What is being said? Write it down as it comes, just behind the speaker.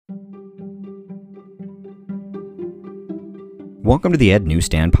Welcome to the Ed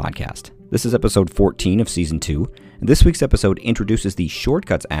Newsstand Podcast. This is episode 14 of Season 2, and this week's episode introduces the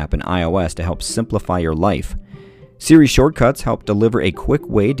Shortcuts app in iOS to help simplify your life. Siri Shortcuts help deliver a quick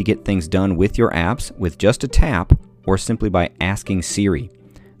way to get things done with your apps with just a tap or simply by asking Siri.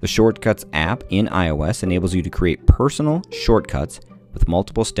 The Shortcuts app in iOS enables you to create personal shortcuts with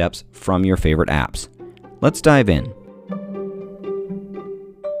multiple steps from your favorite apps. Let's dive in.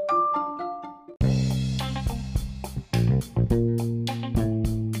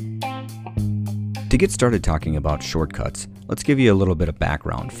 To get started talking about shortcuts, let's give you a little bit of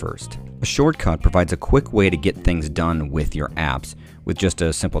background first. A shortcut provides a quick way to get things done with your apps with just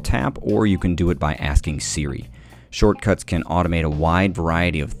a simple tap, or you can do it by asking Siri. Shortcuts can automate a wide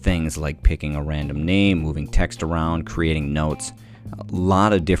variety of things like picking a random name, moving text around, creating notes. A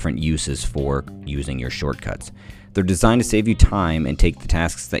lot of different uses for using your shortcuts. They're designed to save you time and take the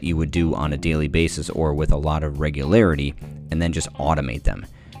tasks that you would do on a daily basis or with a lot of regularity and then just automate them.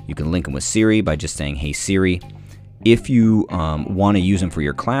 You can link them with Siri by just saying, "Hey Siri." If you want to use them for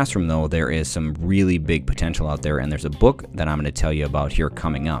your classroom, though, there is some really big potential out there, and there's a book that I'm going to tell you about here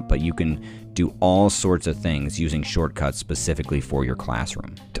coming up. But you can do all sorts of things using shortcuts specifically for your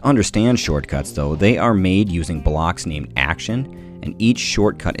classroom. To understand shortcuts, though, they are made using blocks named action, and each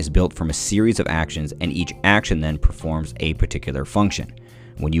shortcut is built from a series of actions, and each action then performs a particular function.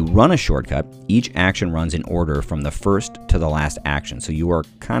 When you run a shortcut, each action runs in order from the first to the last action, so you are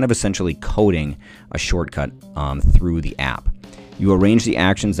kind of essentially coding a shortcut through the app. You arrange the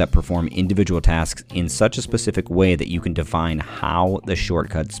actions that perform individual tasks in such a specific way that you can define how the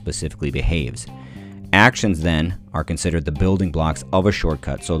shortcut specifically behaves. Actions then are considered the building blocks of a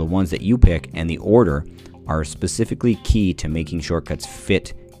shortcut, so the ones that you pick and the order are specifically key to making shortcuts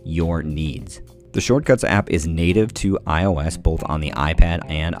fit your needs. The Shortcuts app is native to iOS both on the iPad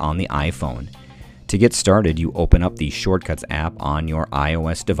and on the iPhone. To get started, you open up the Shortcuts app on your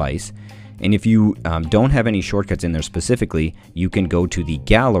iOS device, and if you don't have any shortcuts in there specifically, you can go to the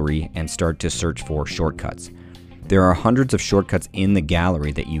gallery and start to search for shortcuts. There are hundreds of shortcuts in the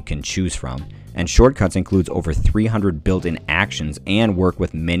gallery that you can choose from, and Shortcuts includes over 300 built-in actions and work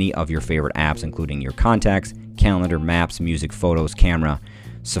with many of your favorite apps, including your contacts, calendar, maps, music, photos, camera,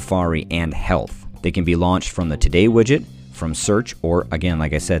 Safari, and health. They can be launched from the Today widget, from search, or again,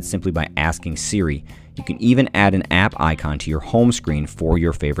 like I said, simply by asking Siri. You can even add an app icon to your home screen for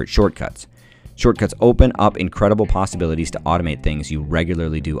your favorite shortcuts. Shortcuts open up incredible possibilities to automate things you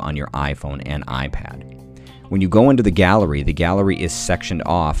regularly do on your iPhone and iPad. When you go into the gallery is sectioned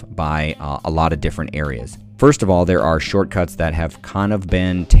off by a lot of different areas. First of all, there are shortcuts that have kind of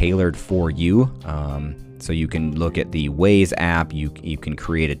been tailored for you. So you can look at the Waze app, you can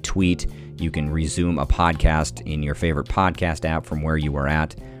create a tweet, you can resume a podcast in your favorite podcast app from where you were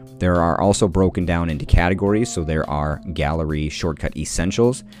at. There are also broken down into categories, so there are gallery shortcut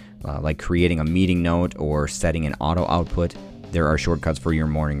essentials, like creating a meeting note or setting an auto output. There are shortcuts for your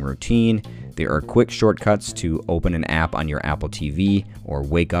morning routine. There are quick shortcuts to open an app on your Apple TV or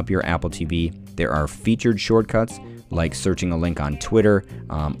wake up your Apple TV. There are featured shortcuts, like searching a link on Twitter,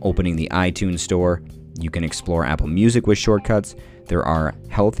 opening the iTunes store. You can explore Apple Music with shortcuts. There are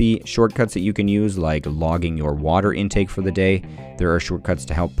healthy shortcuts that you can use, like logging your water intake for the day. There are shortcuts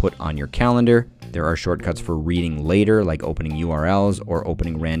to help put on your calendar. There are shortcuts for reading later, like opening URLs or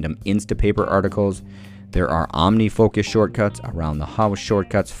opening random Instapaper articles. There are OmniFocus shortcuts, around the house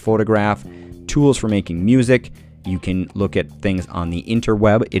shortcuts, photograph, tools for making music. You can look at things on the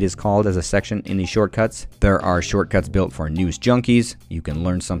interweb, it is called, as a section in the shortcuts. There are shortcuts built for news junkies. You can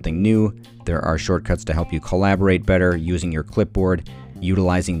learn something new. There are shortcuts to help you collaborate better using your clipboard,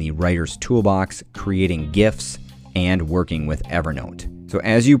 utilizing the writer's toolbox, creating GIFs, and working with Evernote. So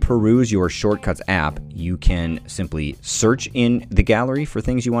as you peruse your Shortcuts app, you can simply search in the gallery for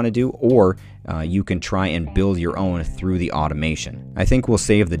things you want to do, or you can try and build your own through the automation. I think we'll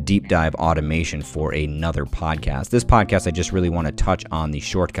save the deep dive automation for another podcast. This podcast, I just really want to touch on the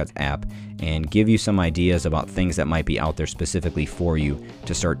Shortcuts app and give you some ideas about things that might be out there specifically for you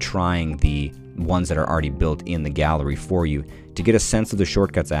to start trying the ones that are already built in the gallery for you to get a sense of the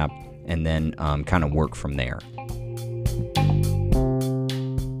Shortcuts app and then kind of work from there.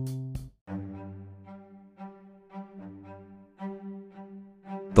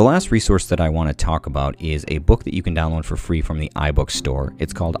 The last resource that I want to talk about is a book that you can download for free from the iBook store.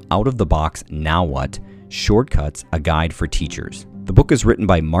 It's called Out of the Box, Now What? Shortcuts, A Guide for Teachers. The book is written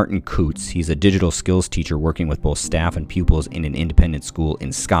by Martin Coutts. He's a digital skills teacher working with both staff and pupils in an independent school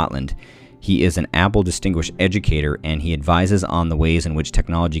in Scotland. He is an Apple Distinguished Educator, and he advises on the ways in which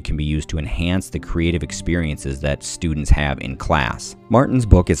technology can be used to enhance the creative experiences that students have in class. Martin's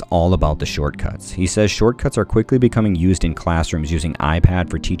book is all about the shortcuts. He says shortcuts are quickly becoming used in classrooms using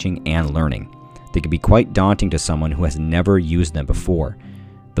iPad for teaching and learning. They can be quite daunting to someone who has never used them before.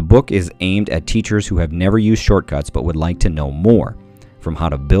 The book is aimed at teachers who have never used shortcuts but would like to know more. From how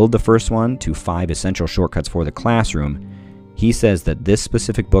to build the first one to 5 essential shortcuts for the classroom, he says that this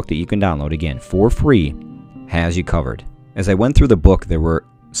specific book that you can download, again, for free, has you covered. As I went through the book, there were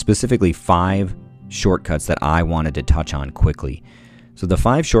specifically 5 shortcuts that I wanted to touch on quickly. So the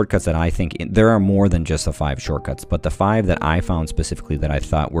 5 shortcuts that I think, there are more than just the 5 shortcuts, but the 5 that I found specifically that I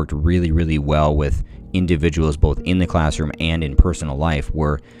thought worked really, really well with individuals both in the classroom and in personal life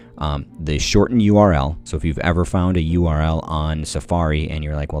were the shortened URL. So if you've ever found a URL on Safari and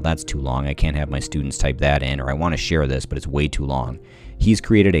you're like, well, that's too long, I can't have my students type that in, or I want to share this, but it's way too long. He's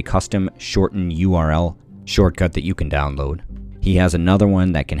created a custom shortened URL shortcut that you can download. He has another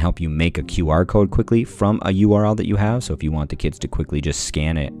one that can help you make a QR code quickly from a URL that you have. So if you want the kids to quickly just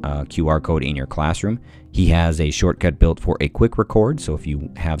scan a QR code in your classroom, he has a shortcut built for a quick record. So if you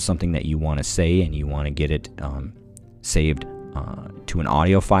have something that you want to say and you want to get it saved to an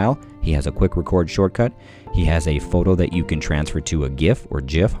audio file, he has a quick record shortcut. He has a photo that you can transfer to a GIF or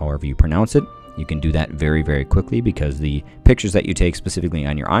GIF, however you pronounce it. You can do that very, very quickly because the pictures that you take specifically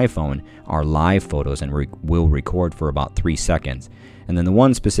on your iPhone are live photos and will record for about 3 seconds. And then the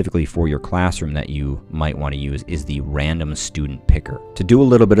one specifically for your classroom that you might want to use is the Random Student Picker. To do a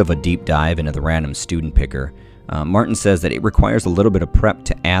little bit of a deep dive into the Random Student Picker, Martin says that it requires a little bit of prep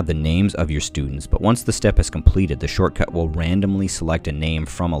to add the names of your students, but once the step is completed, the shortcut will randomly select a name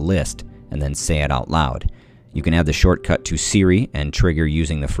from a list and then say it out loud. You can add the shortcut to Siri and trigger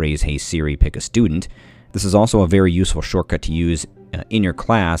using the phrase, "Hey Siri, pick a student." This is also a very useful shortcut to use in your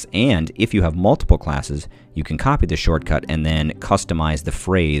class, and if you have multiple classes, you can copy the shortcut and then customize the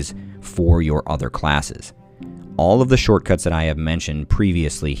phrase for your other classes. All of the shortcuts that I have mentioned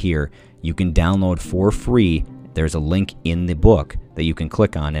previously here, you can download for free. There's a link in the book that you can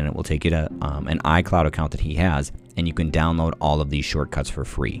click on, and it will take you to an iCloud account that he has, and you can download all of these shortcuts for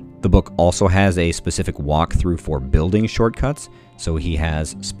free. The book also has a specific walkthrough for building shortcuts, so he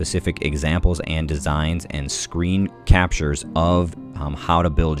has specific examples and designs and screen captures of how to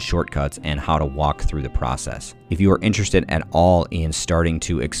build shortcuts and how to walk through the process. If you are interested at all in starting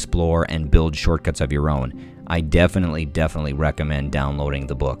to explore and build shortcuts of your own, I definitely recommend downloading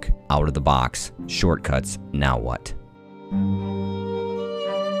the book, Out of the Box, Shortcuts, Now What?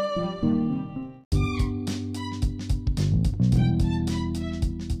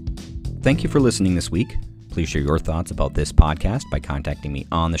 Thank you for listening this week. Please share your thoughts about this podcast by contacting me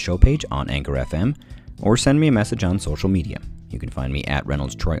on the show page on Anchor FM or send me a message on social media. You can find me at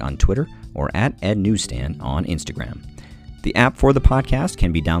Reynolds Troy on Twitter or at EdNewsstand on Instagram. The app for the podcast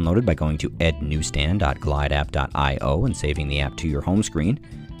can be downloaded by going to ednewsstand.glideapp.io and saving the app to your home screen.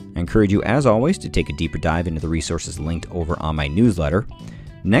 I encourage you, as always, to take a deeper dive into the resources linked over on my newsletter.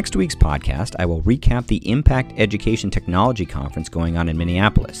 Next week's podcast, I will recap the Impact Education Technology Conference going on in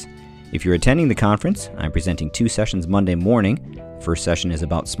Minneapolis. If you're attending the conference, I'm presenting 2 sessions Monday morning. First session is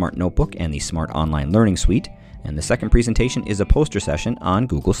about Smart Notebook and the Smart Online Learning Suite, and the second presentation is a poster session on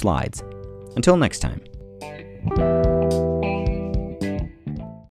Google Slides. Until next time.